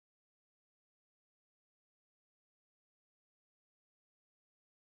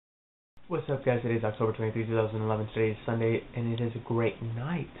What's up, guys? Today is October 23, 2011. Today is Sunday, and it is a great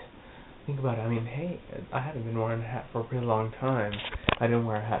night. Think about it. I mean, hey, I haven't been wearing a hat for a pretty long time. I didn't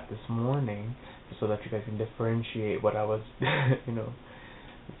wear a hat this morning, just so that you guys can differentiate what I was,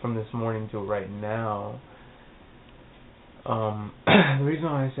 from this morning to right now. The reason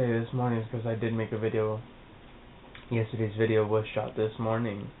why I say this morning is because I did make a video. Yesterday's video was shot this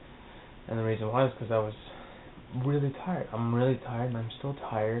morning, and the reason why is because I was really tired. I'm really tired, and I'm still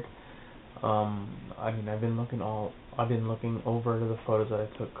tired. I've been looking over the photos that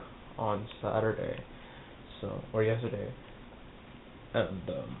I took on Saturday, or yesterday, and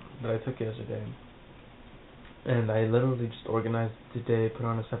that I took yesterday, and I literally just organized today, put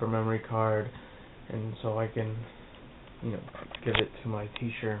on a separate memory card, and so I can, give it to my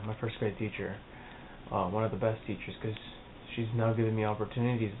teacher, my first grade teacher, one of the best teachers, because she's now giving me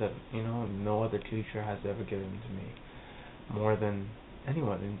opportunities that no other teacher has ever given to me, more than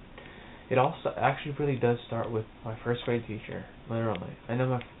anyone. And it also actually really does start with my first grade teacher, literally. I know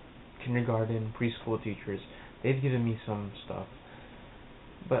my kindergarten, preschool teachers, they've given me some stuff.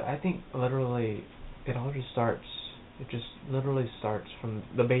 But I think literally it just literally starts from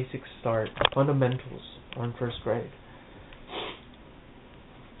the basic fundamentals in first grade.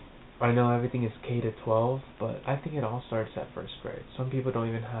 I know everything is K to 12, but I think it all starts at first grade. Some people don't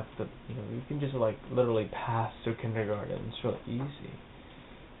even have to, you can just literally pass through kindergarten. It's really easy.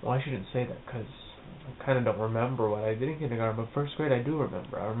 Well, I shouldn't say that because I kind of don't remember what I did in kindergarten, but first grade I do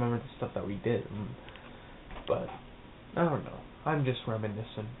remember. I remember the stuff that we did, but I don't know. I'm just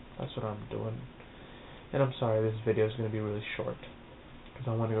reminiscing. That's what I'm doing. And I'm sorry this video is going to be really short because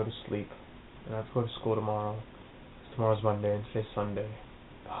I want to go to sleep, and I have to go to school tomorrow. Tomorrow's Monday and today's Sunday.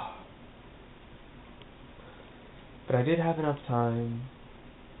 But I did have enough time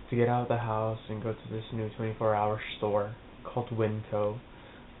to get out of the house and go to this new 24-hour store called Winco.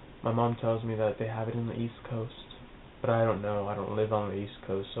 My mom tells me that they have it in the East Coast, but I don't know. I don't live on the East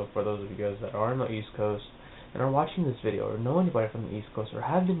Coast, so for those of you guys that are on the East Coast and are watching this video or know anybody from the East Coast or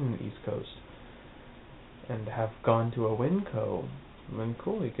have been in the East Coast and have gone to a Winco, then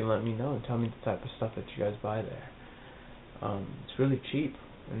cool, you can let me know and tell me the type of stuff that you guys buy there. It's really cheap,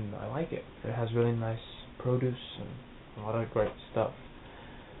 and I like it. It has really nice produce and a lot of great stuff.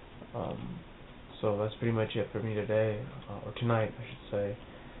 So that's pretty much it for me today, or tonight, I should say.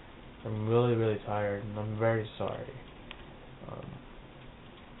 I'm really, really tired, and I'm very sorry.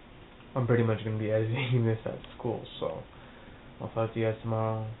 I'm pretty much going to be editing this at school, so I'll talk to you guys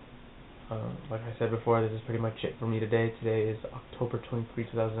tomorrow. Like I said before, this is pretty much it for me today. Today is October 23,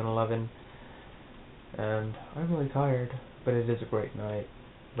 2011, and I'm really tired, but it is a great night,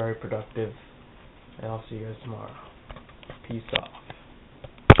 very productive, and I'll see you guys tomorrow. Peace out.